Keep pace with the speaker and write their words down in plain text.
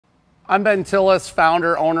I'm Ben Tilus,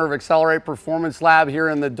 founder, owner of Accelerate Performance Lab here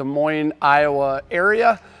in the Des Moines, Iowa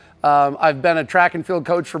area. I've been a track and field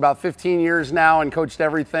coach for about 15 years now and coached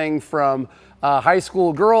everything from high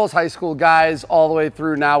school girls, high school guys, all the way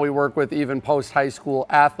through now we work with even post-high school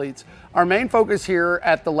athletes. Our main focus here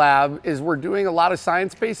at the lab is we're doing a lot of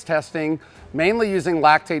science-based testing, mainly using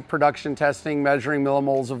lactate production testing, measuring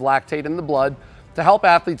millimoles of lactate in the blood to help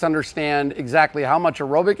athletes understand exactly how much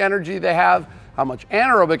aerobic energy they have, how much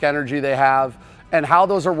anaerobic energy they have, and how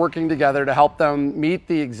those are working together to help them meet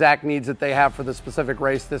the exact needs that they have for the specific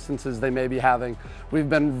race distances they may be having. We've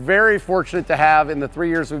been very fortunate to have, in the 3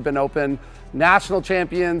 years we've been open, national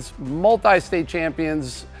champions, multi-state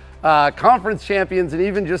champions, conference champions, and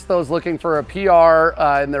even just those looking for a PR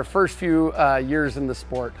in their first few years in the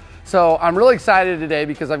sport. So I'm really excited today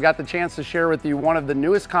because I've got the chance to share with you one of the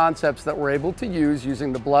newest concepts that we're able to use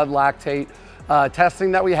using the blood lactate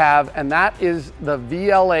testing that we have, and that is the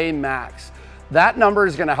VLaMax. That number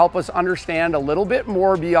is going to help us understand a little bit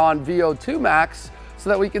more beyond VO2Max so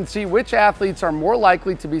that we can see which athletes are more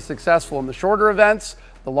likely to be successful in the shorter events,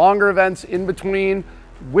 the longer events in between,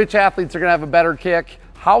 which athletes are going to have a better kick,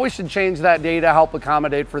 how we should change that data, help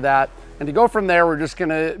accommodate for that. And to go from there, we're just going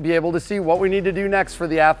to be able to see what we need to do next for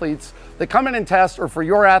the athletes that come in and test, or for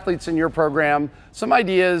your athletes in your program, some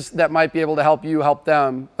ideas that might be able to help you help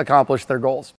them accomplish their goals.